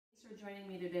joining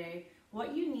me today.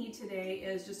 What you need today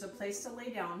is just a place to lay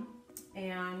down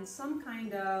and some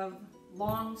kind of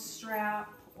long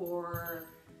strap, or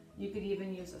you could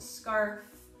even use a scarf,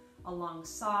 a long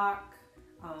sock,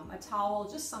 a towel,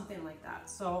 just something like that.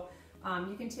 So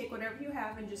you can take whatever you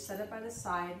have and just set it by the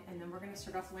side, and then we're going to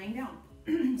start off laying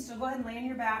down. So go ahead and lay on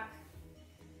your back.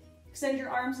 Extend your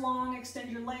arms long, extend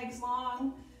your legs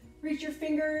long. Reach your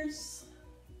fingers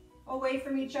away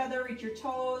from each other, reach your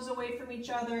toes away from each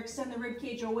other, extend the rib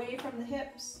cage away from the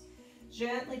hips.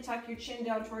 Gently tuck your chin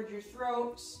down towards your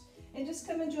throat and just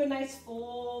come into a nice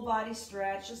full body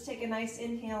stretch. Just take a nice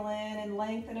inhale in and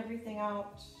lengthen everything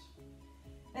out.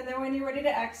 And then when you're ready to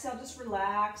exhale, just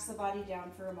relax the body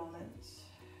down for a moment.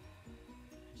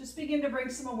 Just begin to bring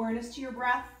some awareness to your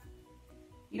breath.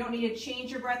 You don't need to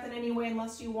change your breath in any way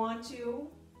unless you want to.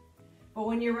 But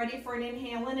when you're ready for an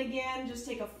inhale in again, just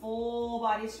take a full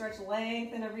body stretch,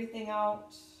 lengthen everything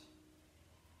out.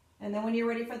 And then when you're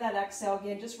ready for that exhale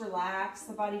again, just relax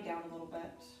the body down a little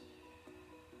bit.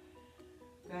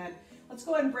 Good. Let's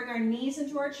go ahead and bring our knees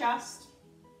into our chest.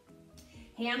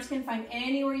 Hands can find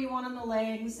anywhere you want on the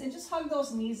legs, and just hug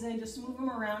those knees in, just move them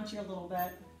around here a little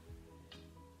bit.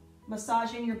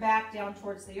 Massaging your back down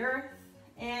towards the earth,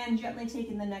 and gently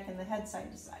taking the neck and the head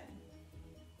side to side.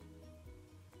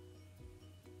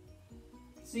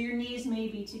 So your knees may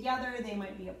be together, they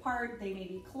might be apart, they may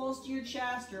be close to your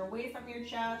chest or away from your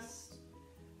chest.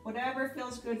 Whatever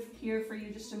feels good here for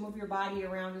you, just to move your body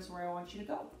around is where I want you to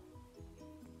go.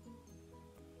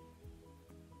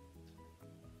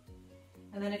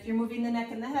 And then if you're moving the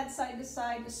neck and the head side to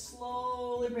side, just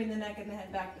slowly bring the neck and the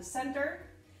head back to center.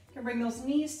 You can bring those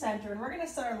knees center, and we're gonna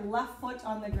set our left foot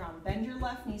on the ground. Bend your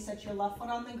left knee, set your left foot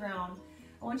on the ground.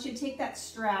 I want you to take that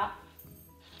strap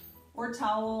or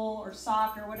towel or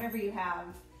sock or whatever you have,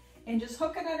 and just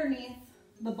hook it underneath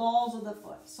the balls of the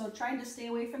foot. So trying to stay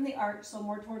away from the arch, so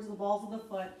more towards the balls of the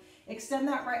foot. Extend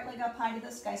that right leg up high to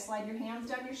the sky, slide your hands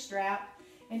down your strap,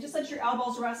 and just let your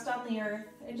elbows rest on the earth,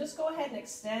 and just go ahead and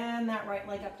extend that right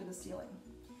leg up to the ceiling.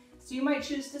 So you might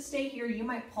choose to stay here, you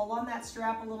might pull on that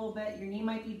strap a little bit, your knee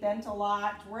might be bent a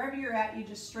lot. Wherever you're at, you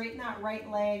just straighten that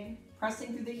right leg,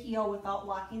 pressing through the heel without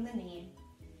locking the knee.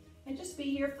 And just be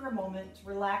here for a moment,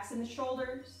 relax in the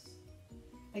shoulders.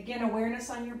 Again, awareness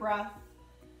on your breath.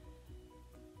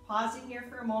 Pausing here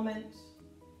for a moment.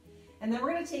 And then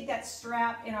we're going to take that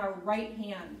strap in our right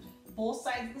hand. Both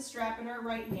sides of the strap in our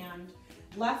right hand.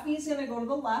 Left knee is going to go to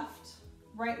the left.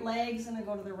 Right leg is going to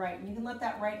go to the right. And you can let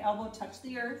that right elbow touch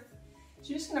the earth. So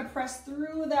you're just going to press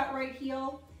through that right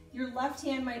heel. Your left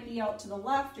hand might be out to the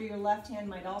left, or your left hand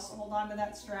might also hold on to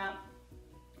that strap.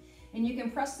 And you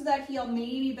can press to that heel,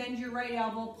 maybe bend your right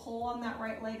elbow, pull on that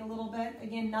right leg a little bit.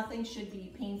 Again, nothing should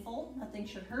be painful, nothing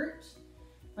should hurt.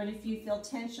 But if you feel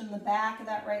tension in the back of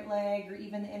that right leg or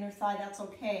even the inner thigh, that's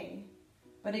okay.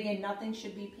 But again, nothing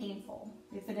should be painful.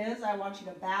 If it is, I want you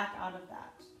to back out of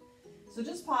that. So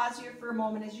just pause here for a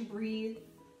moment as you breathe,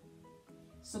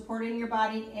 supporting your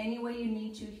body any way you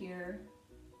need to here.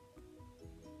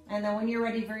 And then when you're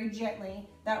ready, very gently,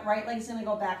 that right leg is going to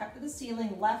go back up to the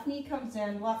ceiling. Left knee comes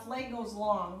in, left leg goes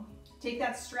long. Take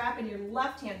that strap in your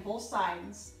left hand, both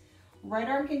sides. Right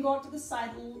arm can go out to the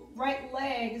side. Right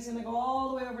leg is going to go all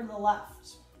the way over to the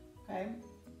left. Okay?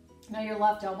 Now your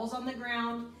left elbow's on the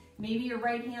ground. Maybe your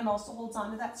right hand also holds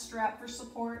onto that strap for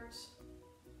support.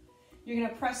 You're going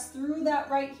to press through that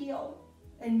right heel,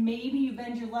 and maybe you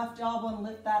bend your left elbow and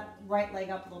lift that right leg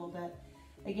up a little bit.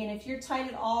 Again, if you're tight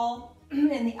at all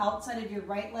in the outside of your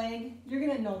right leg, you're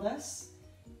going to know this.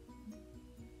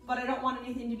 But I don't want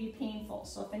anything to be painful.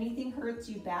 So if anything hurts,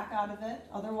 you back out of it.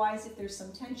 Otherwise, if there's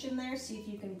some tension there, see if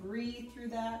you can breathe through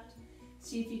that.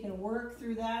 See if you can work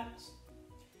through that.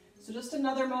 So just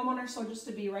another moment or so just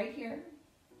to be right here.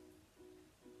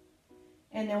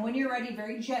 And then when you're ready,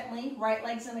 very gently, right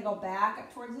leg's going to go back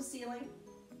up towards the ceiling.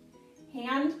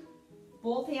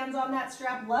 Both hands on that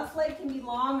strap. Left leg can be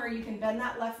long, or you can bend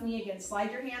that left knee again.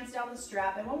 Slide your hands down the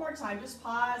strap. And one more time, just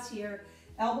pause here.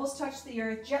 Elbows touch the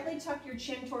earth. Gently tuck your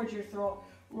chin towards your throat.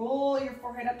 Roll your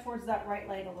forehead up towards that right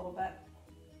leg a little bit.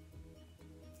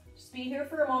 Just be here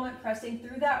for a moment, pressing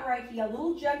through that right heel. A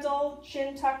little gentle,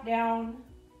 chin tucked down.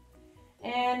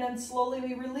 And then slowly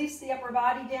we release the upper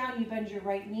body down. You bend your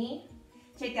right knee.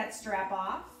 Take that strap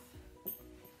off.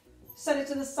 Set it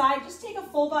to the side. Just take a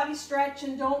full body stretch,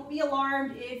 and don't be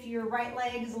alarmed if your right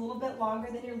leg is a little bit longer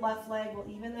than your left leg. We'll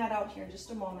even that out here in just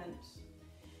a moment.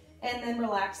 And then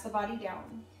relax the body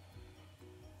down.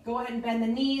 Go ahead and bend the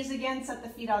knees again. Set the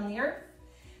feet on the earth.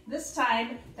 This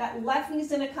time, that left knee is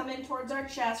going to come in towards our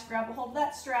chest. Grab a hold of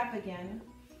that strap again.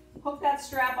 Hook that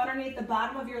strap underneath the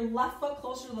bottom of your left foot,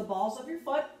 closer to the balls of your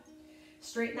foot.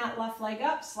 Straighten that left leg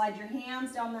up, slide your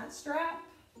hands down that strap,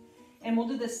 and we'll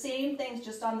do the same things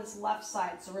just on this left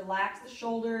side. So relax the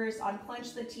shoulders,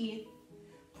 unclench the teeth,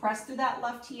 press through that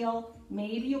left heel.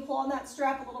 Maybe you pull on that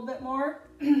strap a little bit more.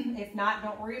 If not,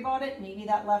 don't worry about it. Maybe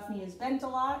that left knee is bent a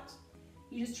lot.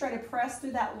 You just try to press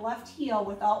through that left heel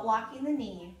without locking the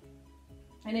knee.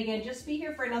 And again, just be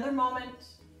here for another moment.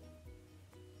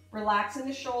 Relaxing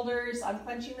the shoulders,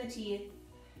 unclenching the teeth.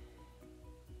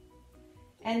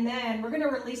 And then we're going to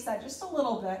release that just a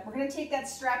little bit. We're going to take that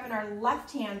strap in our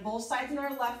left hand, both sides in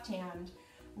our left hand.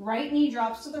 Right knee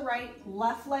drops to the right,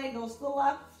 left leg goes to the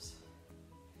left.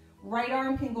 Right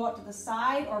arm can go up to the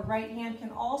side, or right hand can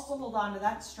also hold on to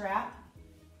that strap.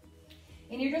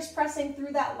 And you're just pressing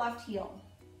through that left heel.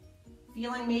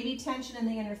 Feeling maybe tension in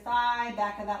the inner thigh,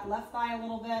 back of that left thigh a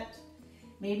little bit.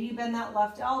 Maybe you bend that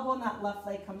left elbow and that left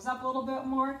leg comes up a little bit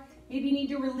more. Maybe you need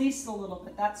to release it a little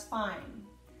bit, that's fine.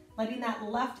 Letting that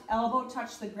left elbow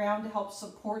touch the ground to help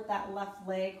support that left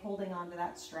leg holding onto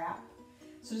that strap.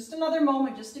 So just another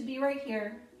moment just to be right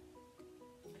here.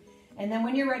 And then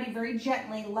when you're ready, very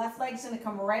gently, left leg's gonna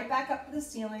come right back up to the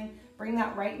ceiling. Bring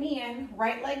that right knee in,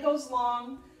 right leg goes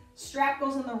long, strap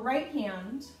goes in the right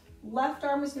hand, left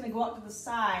arm is gonna go out to the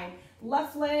side,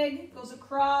 left leg goes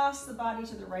across the body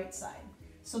to the right side.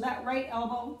 So that right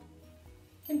elbow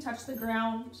can touch the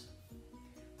ground,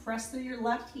 press through your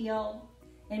left heel,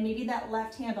 and maybe that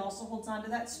left hand also holds onto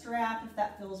that strap if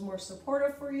that feels more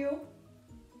supportive for you.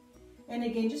 And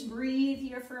again, just breathe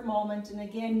here for a moment. And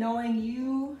again, knowing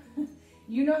you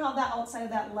know how that outside of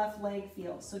that left leg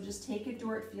feels. So just take it to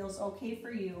where it feels okay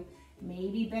for you.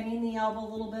 Maybe bending the elbow a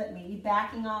little bit, maybe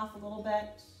backing off a little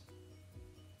bit.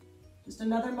 Just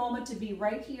another moment to be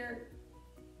right here.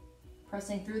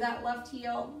 Pressing through that left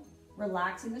heel,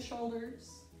 relaxing the shoulders.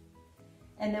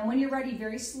 And then when you're ready,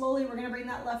 very slowly, we're gonna bring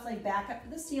that left leg back up to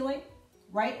the ceiling.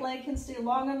 Right leg can stay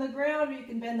long on the ground, or you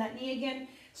can bend that knee again.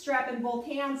 Strap in both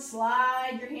hands,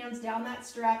 slide your hands down that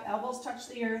strap, elbows touch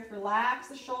the earth, relax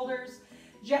the shoulders.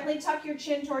 Gently tuck your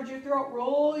chin towards your throat,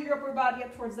 roll your upper body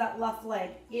up towards that left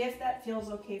leg, if that feels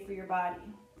okay for your body.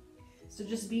 So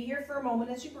just be here for a moment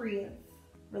as you breathe.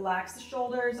 Relax the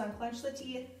shoulders, unclench the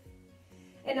teeth.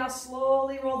 And now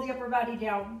slowly roll the upper body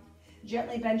down.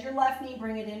 Gently bend your left knee,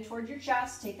 bring it in towards your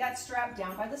chest. Take that strap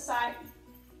down by the side.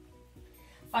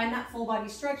 Find that full body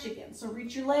stretch again. So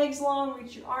reach your legs long,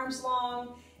 reach your arms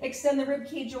long. Extend the rib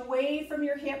cage away from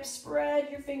your hips. Spread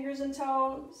your fingers and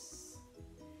toes.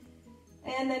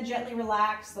 And then gently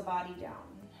relax the body down.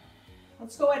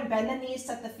 Let's go ahead and bend the knees,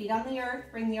 set the feet on the earth.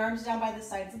 Bring the arms down by the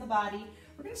sides of the body.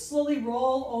 We're going to slowly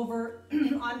roll over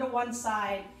onto one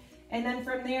side. And then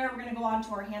from there, we're going to go on to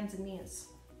our hands and knees.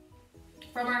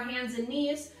 From our hands and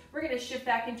knees, we're going to shift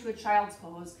back into a child's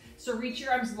pose. So reach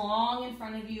your arms long in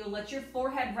front of you. Let your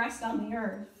forehead rest on the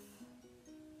earth.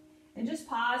 And just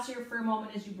pause here for a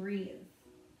moment as you breathe.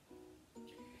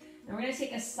 And we're going to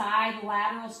take a side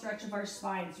lateral stretch of our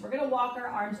spine. So we're going to walk our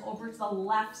arms over to the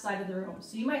left side of the room.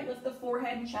 So you might lift the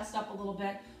forehead and chest up a little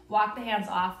bit. Walk the hands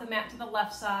off the mat to the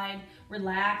left side.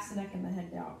 Relax the neck and the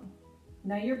head down.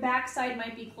 Now your back side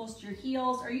might be close to your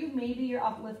heels, or maybe you're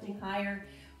uplifting higher.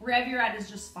 Wherever you're at is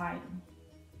just fine.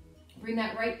 Bring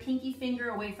that right pinky finger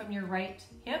away from your right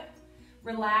hip.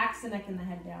 Relax the neck and the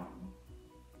head down.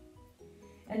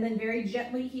 And then very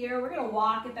gently here, we're going to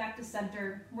walk it back to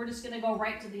center. We're just going to go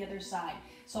right to the other side.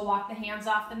 So walk the hands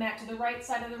off the mat to the right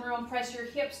side of the room. Press your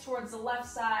hips towards the left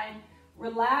side.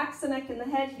 Relax the neck and the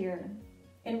head here.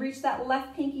 And reach that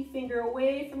left pinky finger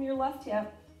away from your left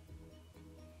hip.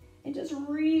 And just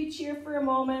reach here for a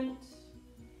moment.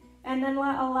 And then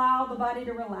allow the body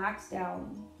to relax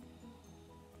down.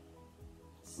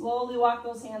 Slowly walk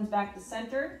those hands back to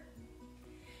center.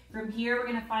 From here, we're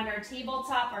going to find our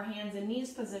tabletop, our hands and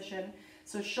knees position.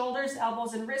 So shoulders,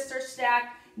 elbows, and wrists are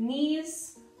stacked.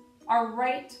 Knees are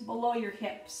right below your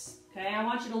hips. Okay, I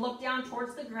want you to look down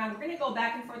towards the ground. We're going to go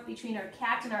back and forth between our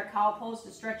cat and our cow pose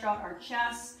to stretch out our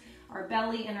chest, our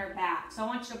belly, and our back. So I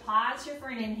want you to pause here for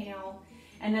an inhale.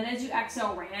 And then as you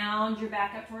exhale, round your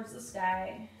back up towards the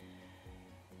sky.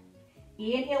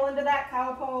 Inhale into that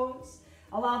cow pose.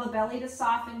 Allow the belly to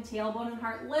soften, tailbone and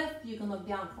heart lift. You can look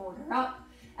down, forward, or up.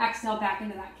 Exhale back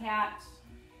into that cat.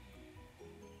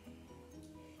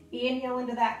 Inhale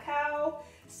into that cow.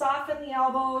 Soften the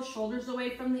elbows, shoulders away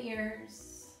from the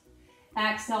ears.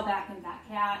 Exhale back into that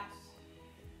cat.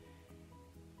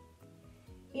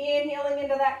 Inhaling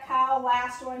into that cow,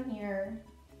 last one here.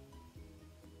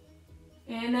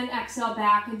 And then exhale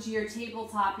back into your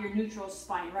tabletop, your neutral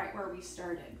spine, right where we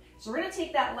started. So we're gonna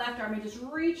take that left arm and just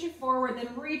reach it forward,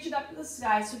 then reach it up to the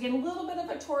sky. So again, a little bit of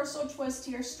a torso twist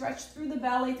here, stretch through the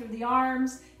belly, through the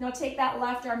arms. Now take that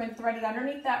left arm and thread it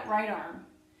underneath that right arm.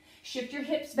 Shift your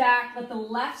hips back, let the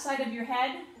left side of your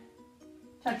head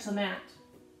touch the mat.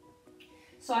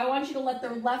 So I want you to let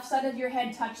the left side of your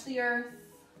head touch the earth.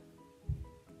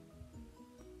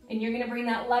 And you're gonna bring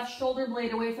that left shoulder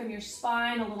blade away from your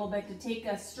spine a little bit to take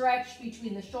a stretch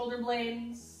between the shoulder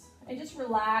blades. And just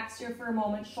relax here for a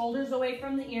moment, shoulders away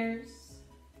from the ears.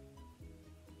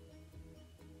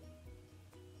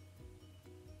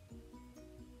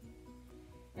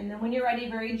 And then when you're ready,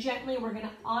 very gently, we're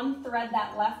gonna unthread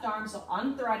that left arm. So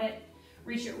unthread it,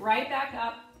 reach it right back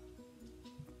up,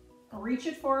 reach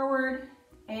it forward,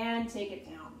 and take it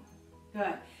down.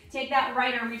 Good. Take that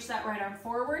right arm, reach that right arm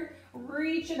forward,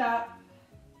 reach it up,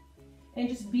 and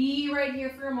just be right here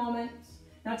for a moment.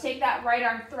 Now take that right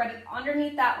arm, thread it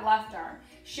underneath that left arm.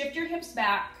 Shift your hips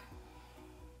back.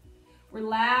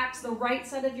 Relax the right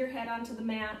side of your head onto the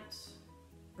mat.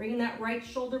 Bringing that right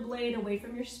shoulder blade away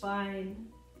from your spine.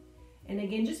 And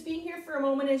again, just being here for a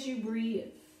moment as you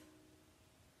breathe.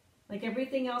 Like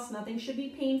everything else, nothing should be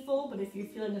painful, but if you're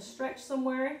feeling a stretch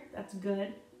somewhere, that's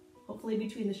good. Hopefully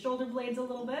between the shoulder blades a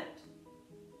little bit.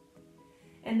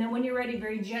 And then when you're ready,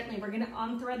 very gently, we're gonna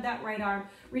unthread that right arm,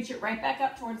 reach it right back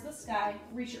up towards the sky,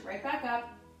 reach it right back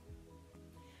up,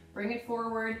 bring it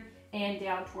forward and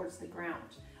down towards the ground.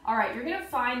 All right, you're gonna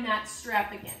find that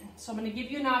strap again. So I'm gonna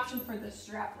give you an option for this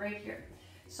strap right here.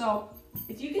 So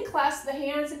if you can clasp the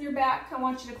hands in your back, I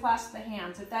want you to clasp the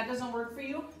hands. If that doesn't work for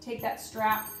you, take that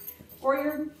strap or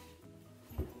your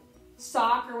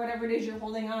sock or whatever it is you're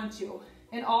holding on to.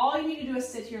 And all you need to do is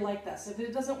sit here like this. If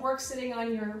it doesn't work sitting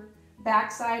on your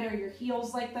backside or your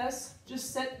heels like this,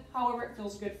 just sit however it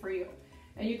feels good for you.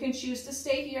 And you can choose to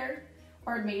stay here,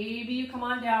 or maybe you come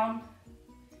on down.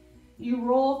 You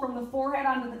roll from the forehead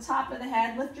onto the top of the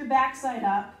head, lift your backside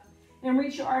up, and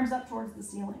reach your arms up towards the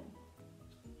ceiling.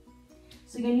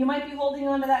 So again, you might be holding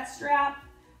onto that strap,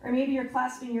 or maybe you're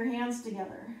clasping your hands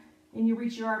together, and you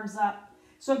reach your arms up.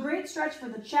 So a great stretch for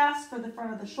the chest, for the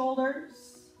front of the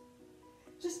shoulders.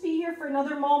 Just be here for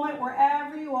another moment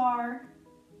wherever you are.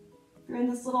 If you're in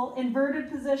this little inverted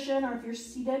position or if you're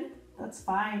seated, that's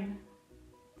fine.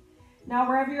 Now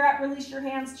wherever you're at, release your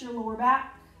hands to your lower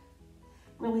back.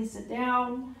 Release it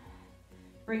down.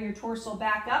 Bring your torso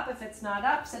back up. If it's not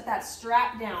up, set that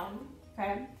strap down,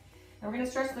 okay? And we're gonna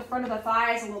stretch the front of the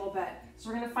thighs a little bit. So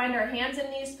we're gonna find our hands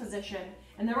and knees position,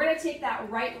 and then we're gonna take that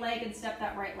right leg and step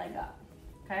that right leg up,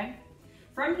 okay?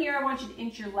 From here, I want you to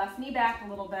inch your left knee back a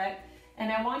little bit,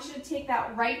 and I want you to take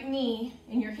that right knee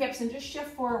in your hips and just shift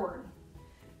forward.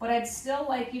 But I'd still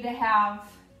like you to have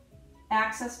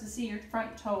access to see your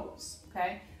front toes,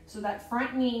 okay? So that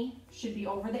front knee should be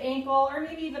over the ankle or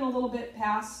maybe even a little bit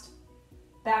past,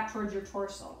 back towards your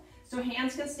torso. So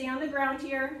hands can stay on the ground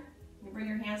here. You bring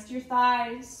your hands to your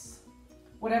thighs,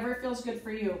 whatever feels good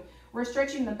for you. We're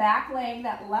stretching the back leg,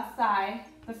 that left thigh,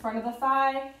 the front of the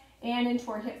thigh, and into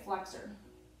our hip flexor.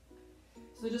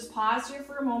 So just pause here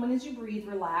for a moment as you breathe.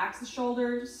 Relax the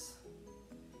shoulders,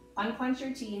 unclench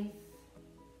your teeth,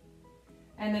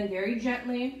 and then very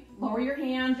gently lower your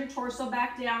hands, your torso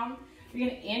back down. You're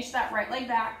gonna inch that right leg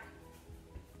back.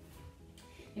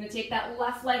 You're gonna take that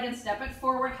left leg and step it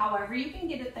forward however you can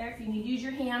get it there. If you need to use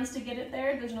your hands to get it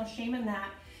there, there's no shame in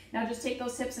that. Now just take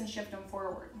those hips and shift them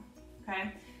forward,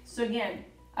 okay? So again,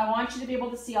 I want you to be able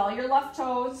to see all your left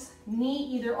toes, knee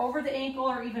either over the ankle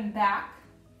or even back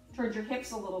towards your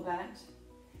hips a little bit.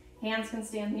 Hands can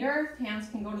stay on the earth, hands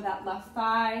can go to that left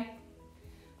thigh,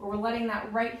 but we're letting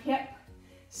that right hip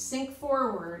sink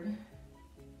forward.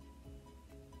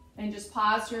 And just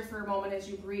pause here for a moment as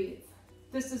you breathe.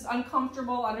 If this is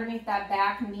uncomfortable underneath that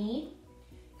back knee,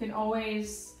 you can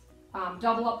always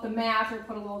double up the mat or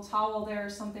put a little towel there or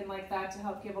something like that to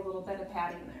help give a little bit of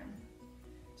padding there.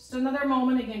 Just another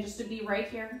moment, again, just to be right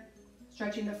here,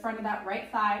 stretching the front of that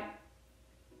right thigh.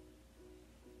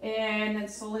 And then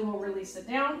slowly we'll release it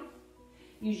down.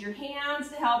 Use your hands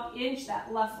to help inch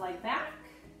that left leg back.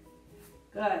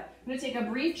 Good. I'm going to take a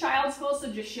brief child's pose,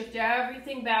 so just shift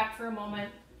everything back for a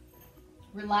moment.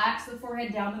 Relax the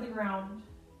forehead down to the ground.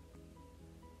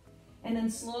 And then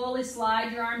slowly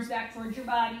slide your arms back towards your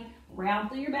body, round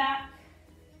through your back,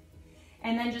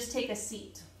 and then just take a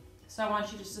seat. So I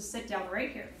want you just to sit down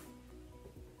right here.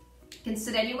 You can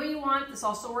sit any way you want. This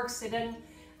also works sitting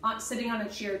on a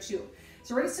chair too.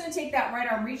 So we're just going to take that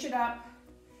right arm, reach it up,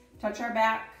 touch our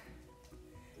back.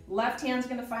 Left hand's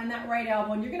going to find that right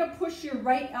elbow, and you're going to push your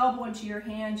right elbow into your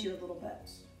hand here a little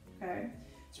bit, okay?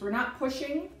 So we're not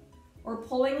pushing, or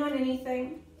pulling on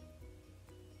anything.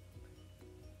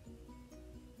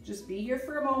 Just be here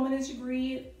for a moment as you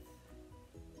breathe.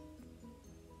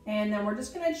 And then we're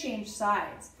just going to change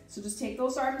sides. So just take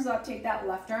those arms up, take that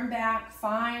left arm back,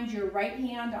 find your right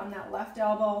hand on that left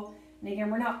elbow. And again,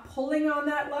 we're not pulling on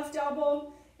that left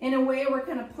elbow. In a way, we're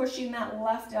kind of pushing that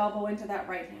left elbow into that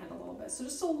right hand a little bit. So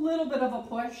just a little bit of a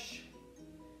push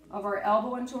of our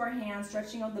elbow into our hand,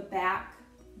 stretching out the back,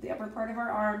 the upper part of our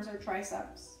arms, our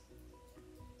triceps.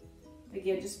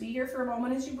 Again, just be here for a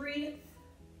moment as you breathe.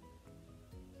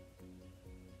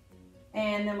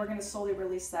 And then we're going to slowly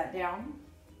release that down.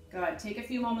 Good. Take a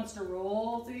few moments to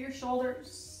roll through your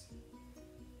shoulders.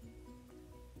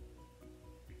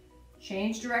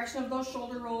 Change direction of those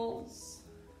shoulder rolls.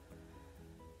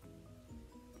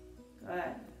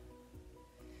 Good.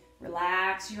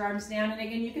 Relax your arms down, and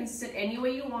again, you can sit any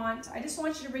way you want. I just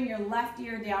want you to bring your left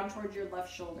ear down towards your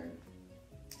left shoulder.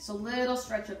 So little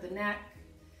stretch of the neck,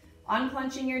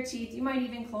 unclenching your teeth. You might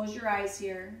even close your eyes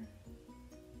here.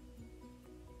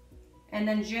 And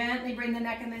then gently bring the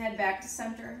neck and the head back to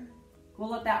center. We'll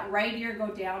let that right ear go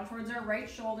down towards our right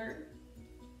shoulder.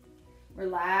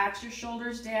 Relax your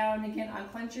shoulders down. Again,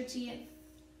 unclench your teeth.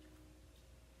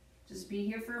 Just be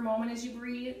here for a moment as you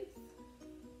breathe.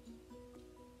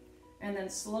 And then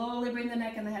slowly bring the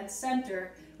neck and the head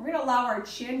center. We're going to allow our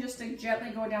chin just to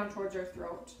gently go down towards our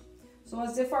throat. So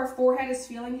as if our forehead is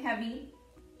feeling heavy,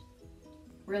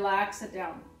 relax it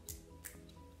down.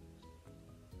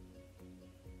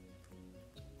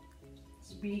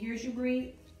 Be here as you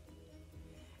breathe.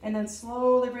 And then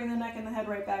slowly bring the neck and the head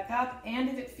right back up. And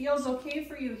if it feels okay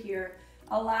for you here,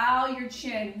 allow your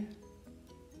chin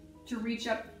to reach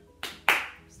up.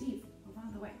 Steve, move out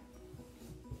of the way.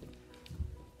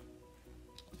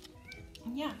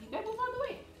 Yeah, you gotta move out of the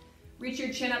way. Reach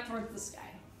your chin up towards the sky.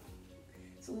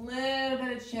 So a little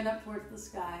bit of chin up towards the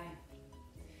sky.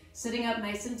 Sitting up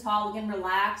nice and tall. Again,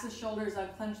 relax the shoulders,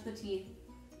 unclench the teeth.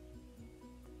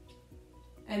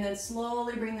 And then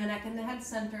slowly bring the neck and the head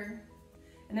center.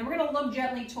 And then we're going to look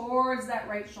gently towards that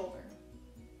right shoulder.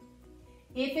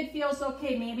 If it feels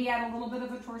okay, maybe add a little bit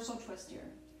of a torso twist here.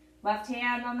 Left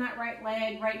hand on that right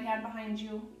leg, right hand behind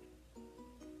you.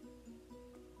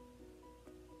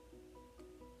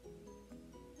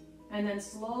 And then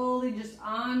slowly just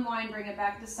unwind, bring it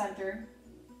back to center.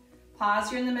 Pause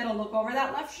here in the middle, look over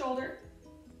that left shoulder.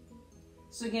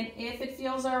 So again, if it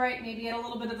feels all right, maybe add a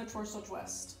little bit of a torso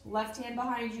twist. Left hand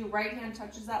behind you, right hand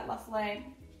touches that left leg.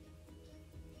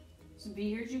 So be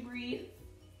here as you breathe.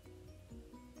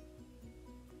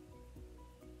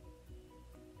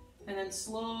 And then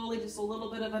slowly, just a little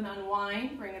bit of an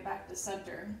unwind, bring it back to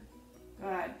center.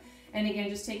 Good. And again,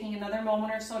 just taking another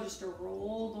moment or so just to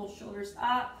roll those shoulders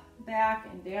up, back,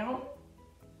 and down.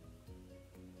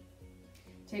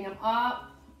 Take them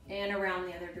up and around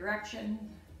the other direction.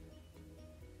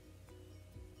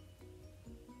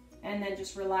 And then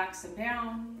just relax them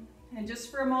down. And just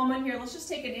for a moment here, let's just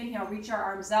take an inhale. Reach our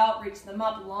arms out, reach them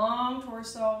up, long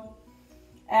torso.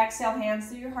 Exhale, hands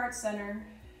through your heart center.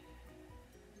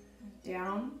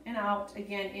 Down and out.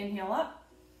 Again, inhale up.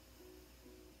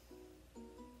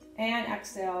 And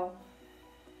exhale.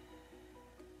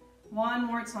 One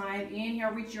more time.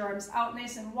 Inhale, reach your arms out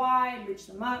nice and wide, reach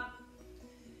them up.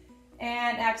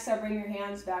 And exhale, bring your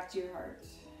hands back to your heart.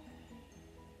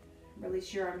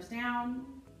 Release your arms down.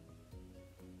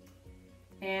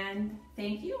 And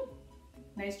thank you.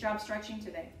 Nice job stretching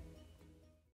today.